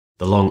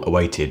The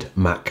long-awaited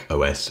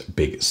macOS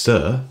Big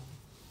Sur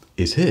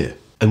is here.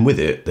 And with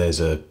it, there's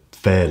a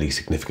fairly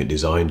significant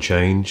design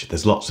change.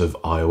 There's lots of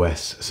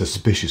iOS,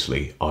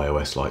 suspiciously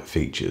iOS-like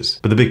features.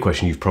 But the big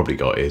question you've probably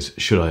got is,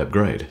 should I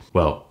upgrade?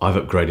 Well, I've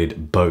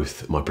upgraded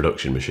both my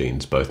production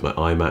machines, both my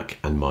iMac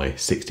and my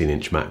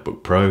 16-inch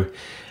MacBook Pro.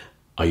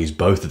 I use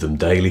both of them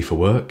daily for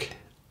work,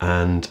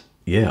 and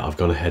yeah, I've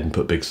gone ahead and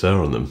put Big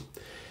Sur on them.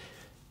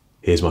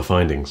 Here's my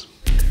findings.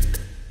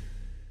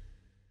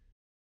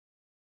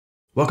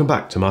 Welcome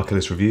back to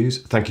Ellis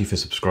Reviews. Thank you for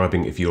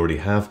subscribing if you already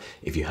have.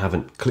 If you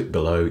haven't, click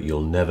below, you'll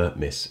never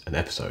miss an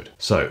episode.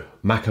 So,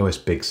 macOS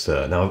Big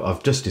Sur. Now,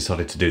 I've just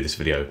decided to do this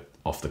video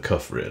off the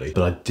cuff, really,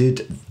 but I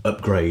did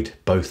upgrade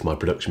both my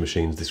production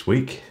machines this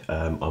week.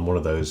 I'm one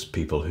of those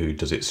people who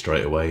does it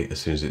straight away as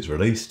soon as it's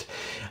released.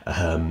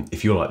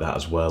 If you're like that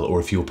as well,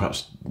 or if you're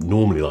perhaps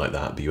normally like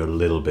that, but you're a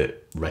little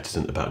bit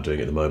reticent about doing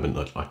it at the moment,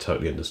 I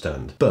totally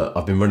understand. But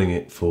I've been running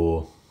it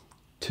for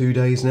 2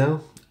 days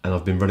now, and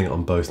I've been running it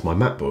on both my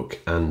MacBook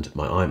and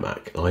my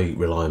iMac. I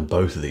rely on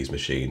both of these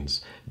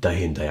machines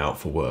day in, day out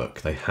for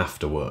work. They have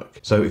to work.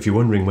 So if you're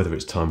wondering whether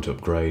it's time to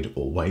upgrade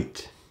or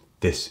wait,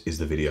 this is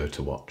the video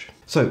to watch.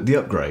 So the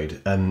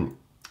upgrade, the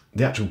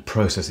actual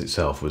process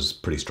itself was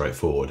pretty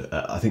straightforward.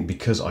 I think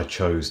because I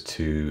chose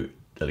to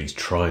at least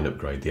try and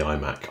upgrade the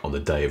iMac on the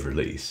day of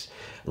release,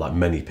 like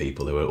many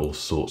people, there were all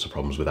sorts of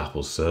problems with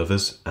Apple's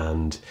servers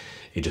and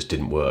it just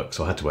didn't work.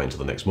 So I had to wait until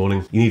the next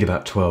morning. You need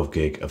about 12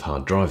 gig of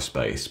hard drive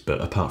space,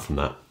 but apart from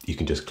that, you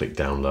can just click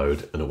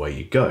download and away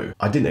you go.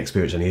 I didn't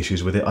experience any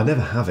issues with it. I never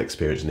have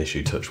experienced an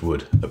issue, touch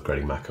wood,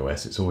 upgrading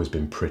macOS. It's always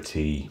been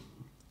pretty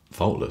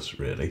faultless,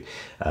 really.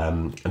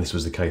 And this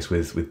was the case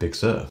with Big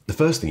Sur. The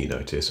first thing you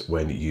notice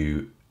when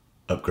you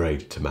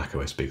upgrade to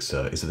macOS Big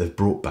Sur is that they've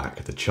brought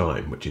back the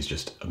chime, which is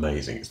just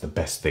amazing. It's the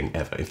best thing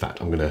ever. In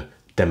fact, I'm gonna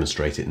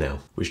demonstrate it now,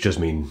 which does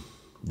mean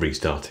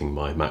restarting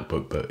my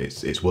MacBook, but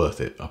it's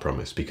worth it, I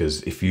promise,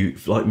 because if you,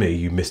 like me,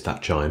 you missed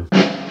that chime,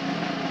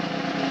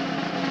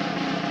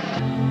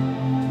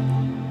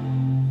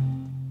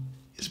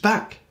 it's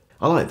back.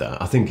 I like that.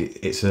 I think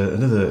it's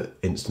another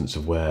instance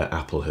of where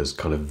Apple has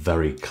kind of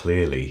very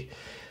clearly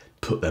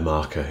put their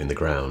marker in the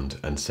ground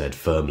and said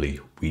firmly,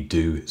 we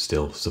do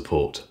still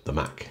support the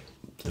Mac.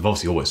 They've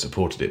obviously always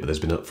supported it, but there's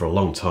been, for a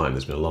long time,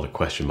 there's been a lot of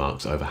question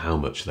marks over how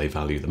much they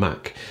value the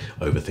Mac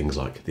over things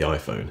like the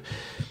iPhone.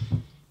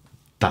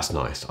 That's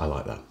nice, I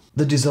like that.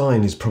 The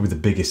design is probably the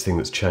biggest thing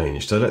that's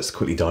changed, so let's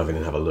quickly dive in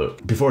and have a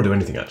look. Before I do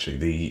anything,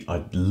 actually,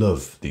 I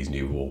love these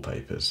new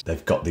wallpapers.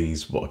 They've got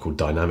these, what I call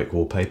dynamic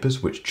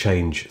wallpapers, which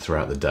change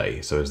throughout the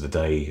day. So as the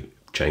day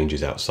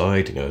changes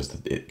outside, you know, as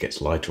it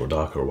gets lighter or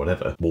darker or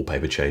whatever,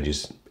 wallpaper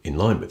changes in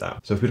line with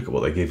that. So if we look at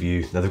what they give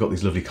you, now they've got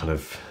these lovely kind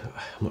of,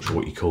 I'm not sure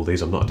what you call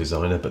these, I'm not a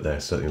designer, but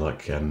they're certainly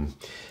like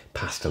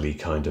pastel-y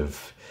kind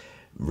of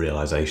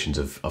realizations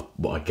of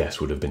what I guess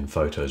would have been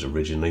photos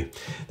originally.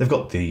 They've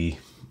got the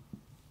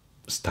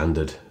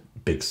standard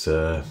Big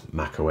Sur,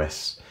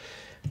 macOS,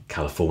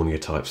 California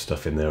type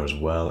stuff in there as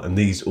well, and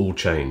these all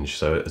change.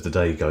 So as the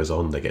day goes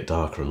on, they get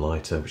darker and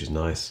lighter, which is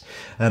nice.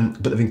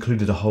 But they've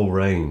included a whole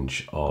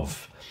range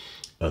of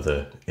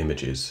other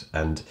images,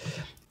 and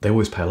they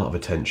always pay a lot of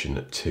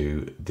attention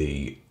to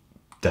the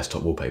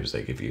desktop wallpapers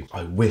they give you.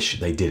 I wish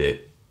they did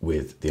it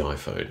with the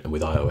iPhone and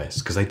with iOS,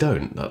 because they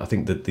don't. I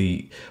think that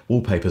the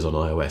wallpapers on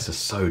iOS are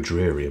so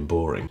dreary and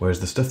boring, whereas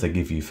the stuff they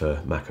give you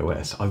for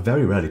macOS, I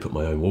very rarely put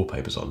my own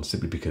wallpapers on,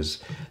 simply because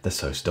they're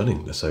so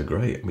stunning, they're so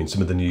great. I mean,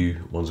 some of the new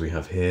ones we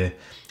have here,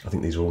 I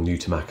think these are all new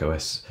to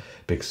macOS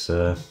Big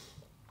Sur.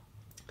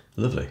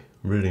 Lovely,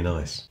 really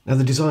nice. Now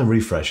the design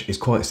refresh is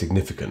quite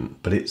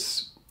significant, but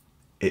it's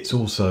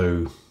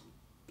also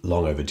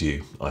long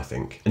overdue, I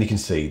think. And you can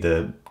see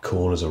the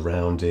corners are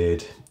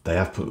rounded, they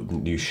have put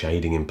new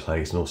shading in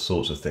place and all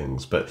sorts of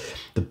things. But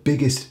the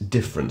biggest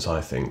difference,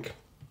 I think,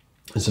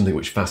 and something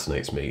which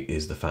fascinates me,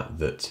 is the fact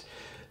that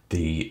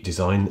the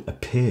design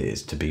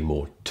appears to be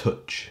more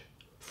touch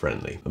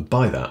friendly. And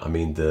by that, I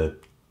mean the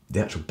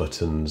actual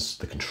buttons,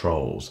 the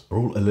controls are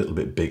all a little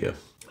bit bigger.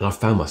 And I've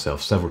found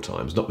myself several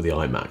times, not with the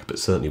iMac, but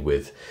certainly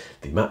with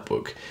the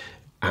MacBook,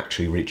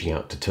 actually reaching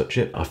out to touch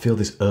it. I feel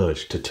this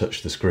urge to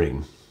touch the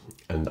screen.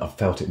 And I've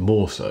felt it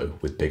more so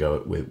with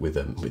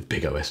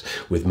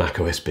with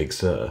macOS Big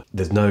Sur.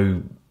 There's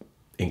no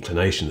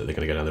inclination that they're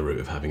going to go down the route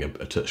of having a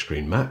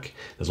touchscreen Mac.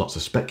 There's lots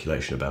of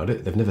speculation about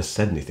it. They've never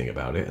said anything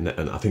about it,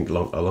 and I think a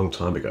long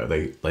time ago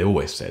they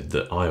always said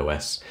that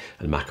iOS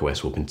and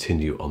macOS will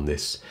continue on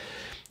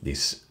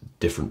these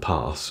different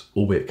paths,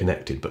 albeit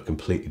connected, but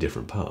completely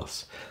different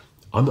paths.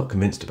 I'm not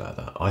convinced about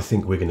that. I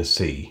think we're going to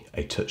see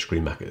a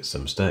touchscreen Mac at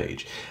some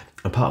stage.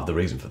 And part of the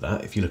reason for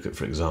that, if you look at,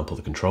 for example,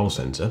 the control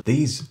center,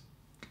 these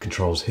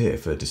controls here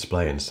for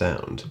display and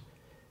sound,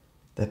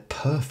 they're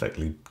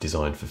perfectly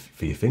designed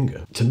for your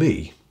finger. To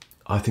me,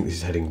 I think this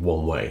is heading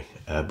one way,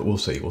 but we'll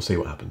see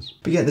what happens.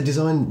 But yeah, the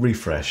design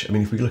refresh, I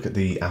mean, if we look at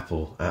the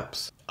Apple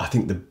apps, I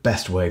think the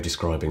best way of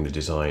describing the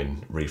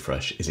design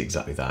refresh is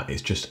exactly that.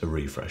 It's just a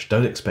refresh.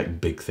 Don't expect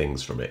big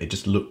things from it. It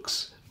just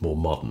looks more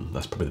modern.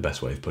 That's probably the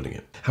best way of putting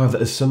it. However,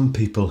 as some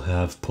people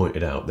have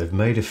pointed out, they've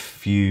made a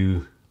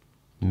few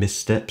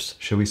missteps,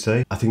 shall we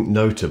say. I think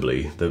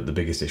notably the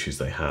biggest issues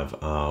they have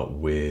are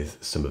with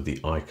some of the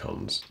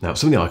icons. Now,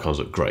 some of the icons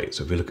look great.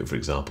 So if we look at, for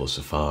example,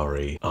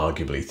 Safari,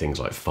 arguably things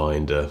like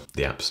Finder,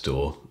 the App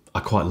Store, I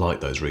quite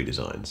like those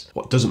redesigns.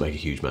 What doesn't make a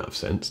huge amount of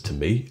sense to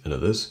me and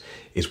others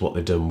is what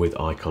they've done with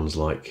icons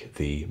like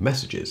the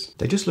messages.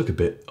 They just look a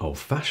bit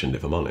old-fashioned,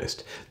 if I'm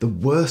honest. The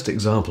worst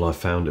example I've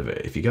found of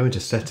it, if you go into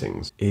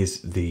settings,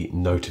 is the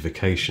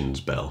notifications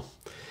bell.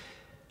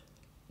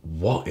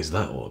 What is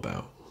that all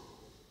about?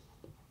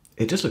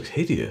 It just looks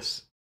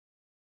hideous.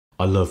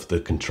 I love the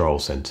control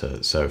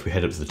center. So if we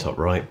head up to the top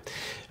right,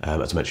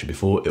 as I mentioned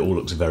before, it all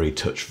looks very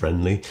touch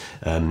friendly,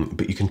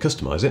 but you can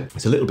customize it.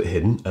 It's a little bit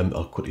hidden.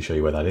 I'll quickly show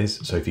you where that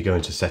is. So if you go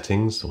into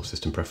settings or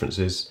system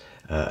preferences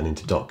and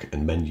into dock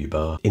and menu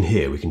bar, in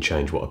here we can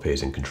change what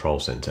appears in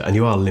control center, and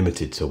you are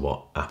limited to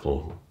what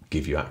Apple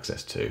give you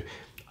access to.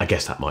 I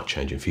guess that might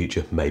change in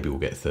future. Maybe we'll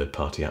get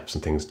third-party apps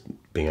and things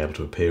being able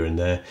to appear in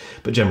there.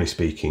 But generally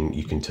speaking,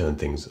 you can turn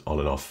things on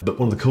and off. But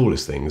one of the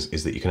coolest things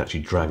is that you can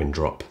actually drag and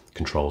drop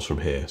controls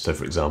from here. So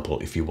for example,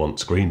 if you want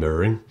screen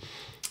mirroring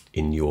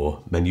in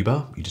your menu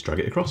bar, you just drag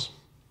it across.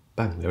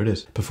 Bang, there it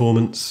is.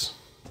 Performance,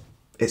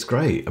 it's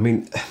great. I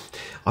mean,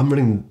 I'm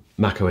running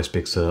macOS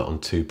Big Sur on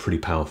two pretty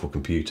powerful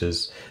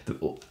computers.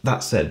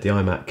 That said, the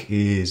iMac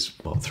is,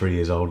 what, 3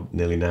 years old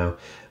nearly now.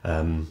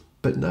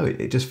 But no,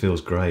 it just feels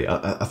great.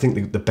 I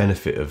think the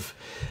benefit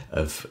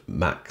of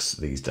Macs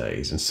these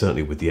days, and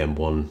certainly with the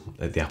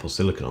M1, the Apple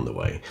Silicon on the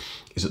way,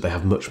 is that they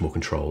have much more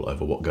control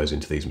over what goes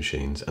into these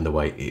machines and the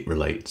way it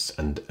relates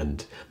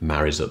and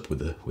marries up with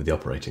the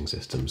operating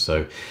system.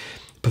 So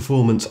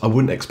performance, I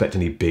wouldn't expect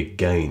any big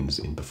gains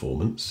in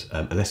performance,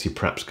 unless you're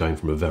perhaps going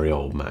from a very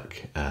old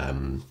Mac.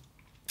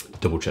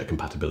 Double check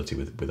compatibility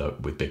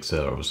with Big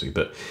Sur, obviously,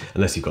 but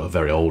unless you've got a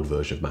very old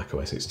version of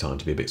macOS, it's time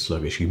to be a bit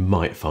sluggish. You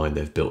might find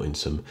they've built in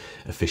some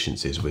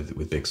efficiencies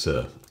with Big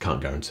Sur.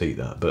 Can't guarantee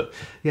that, but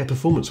yeah,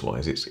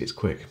 performance-wise, it's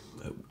quick,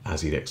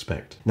 as you'd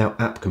expect. Now,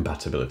 app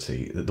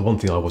compatibility. The one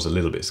thing I was a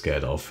little bit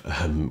scared of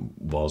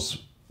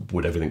was,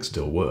 would everything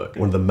still work?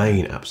 One of the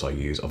main apps I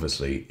use,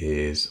 obviously,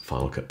 is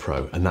Final Cut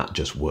Pro, and that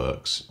just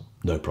works.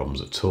 No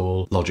problems at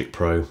all. Logic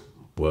Pro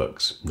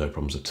works, no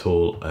problems at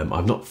all.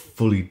 I've not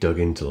fully dug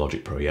into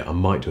Logic Pro yet. I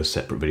might do a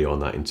separate video on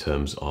that in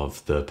terms of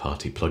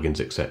third-party plugins,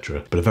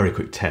 etc. But a very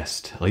quick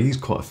test. I use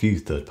quite a few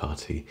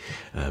third-party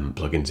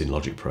plugins in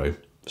Logic Pro.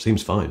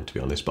 Seems fine, to be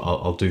honest, but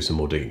I'll do some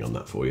more digging on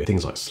that for you.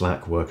 Things like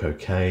Slack work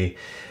okay.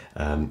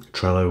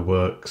 Trello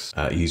works.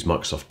 I use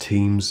Microsoft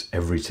Teams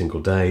every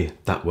single day.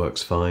 That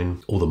works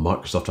fine. All the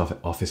Microsoft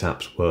Office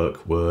apps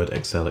work, Word,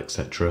 Excel,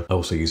 etc. I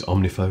also use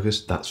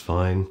OmniFocus. That's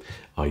fine.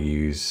 I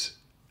use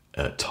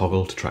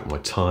Toggle to track my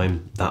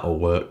time. That all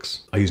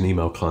works. I use an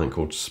email client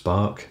called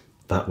Spark.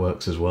 That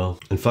works as well.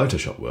 And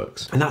Photoshop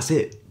works. And that's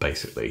it,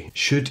 basically.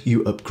 Should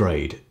you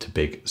upgrade to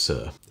Big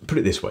Sur? Put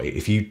it this way,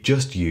 if you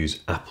just use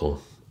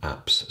Apple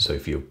apps, so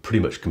if you're pretty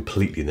much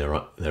completely in their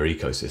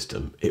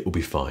ecosystem, it will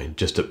be fine.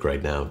 Just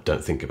upgrade now,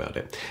 don't think about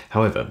it.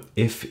 However,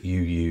 if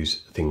you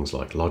use things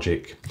like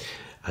Logic,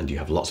 and you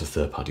have lots of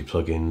third-party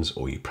plugins,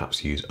 or you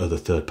perhaps use other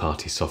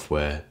third-party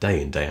software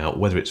day in, day out,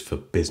 whether it's for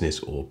business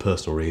or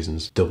personal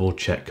reasons, double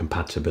check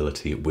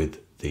compatibility with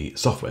the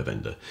software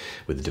vendor,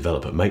 with the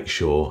developer. Make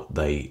sure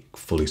they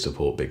fully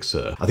support Big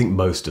Sur. I think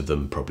most of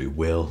them probably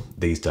will.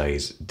 These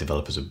days,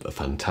 developers are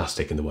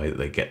fantastic in the way that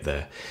they get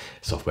their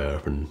software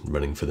up and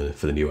running for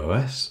the new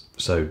OS.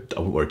 So I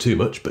won't worry too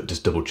much, but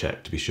just double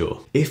check to be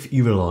sure. If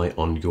you rely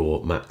on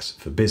your Macs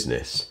for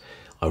business,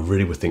 I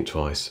really would think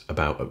twice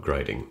about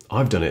upgrading.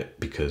 I've done it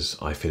because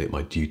I feel it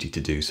my duty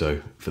to do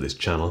so for this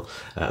channel,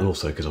 and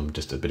also because I'm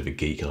just a bit of a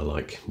geek and I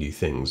like new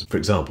things. For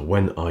example,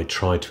 when I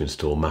tried to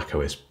install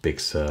macOS Big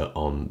Sur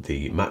on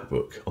the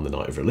MacBook on the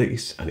night of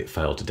release, and it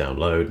failed to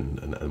download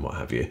and what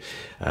have you,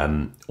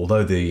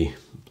 although the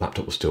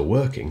laptop was still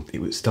working,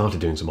 it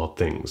started doing some odd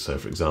things. So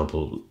for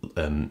example,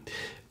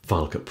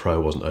 Final Cut Pro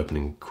wasn't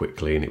opening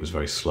quickly and it was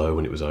very slow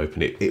when it was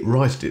open. It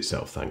righted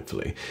itself,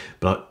 thankfully,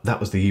 but that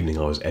was the evening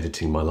I was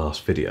editing my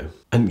last video.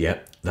 And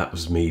yet, that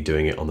was me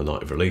doing it on the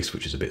night of release,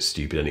 which is a bit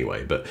stupid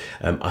anyway. But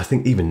I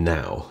think even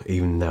now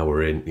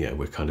we're in,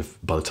 we're kind of,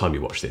 by the time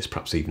you watch this,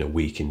 perhaps even a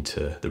week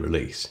into the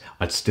release,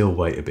 I'd still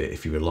wait a bit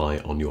if you rely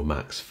on your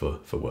Macs for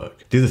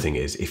work. The other thing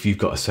is, if you've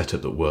got a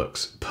setup that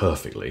works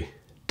perfectly,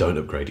 don't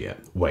upgrade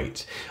yet,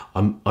 wait.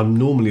 I'm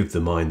normally of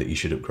the mind that you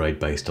should upgrade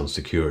based on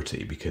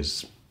security,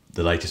 because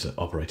the latest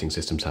operating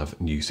systems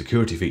have new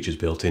security features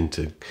built in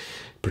to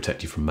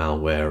protect you from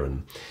malware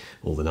and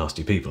all the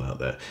nasty people out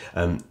there.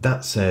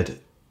 That said,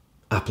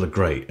 Apple are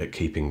great at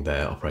keeping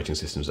their operating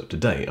systems up to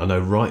date. I know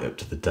right up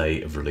to the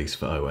day of release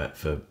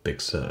for Big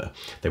Sur,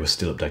 they were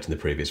still updating the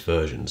previous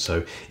version.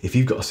 So if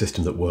you've got a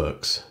system that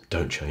works,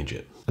 don't change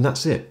it. And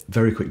that's it.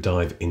 Very quick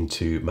dive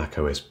into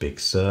macOS Big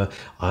Sur.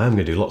 I am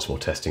going to do lots more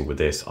testing with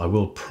this. I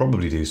will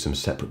probably do some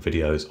separate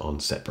videos on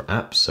separate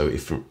apps. So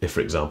if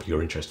for example,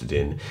 you're interested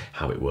in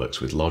how it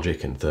works with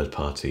Logic and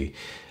third-party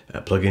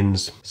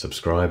plugins,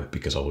 subscribe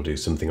because I will do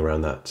something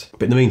around that.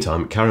 But in the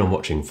meantime, carry on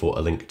watching for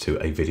a link to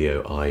a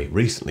video I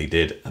recently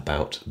did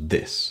about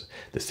this,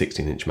 the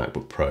 16-inch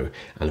MacBook Pro,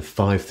 and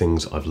 5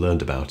 things I've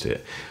learned about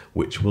it,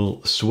 which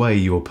will sway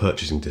your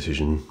purchasing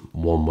decision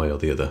one way or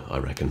the other, I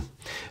reckon.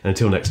 And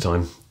until next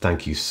time,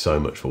 thank you so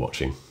much for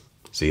watching.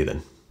 See you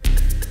then.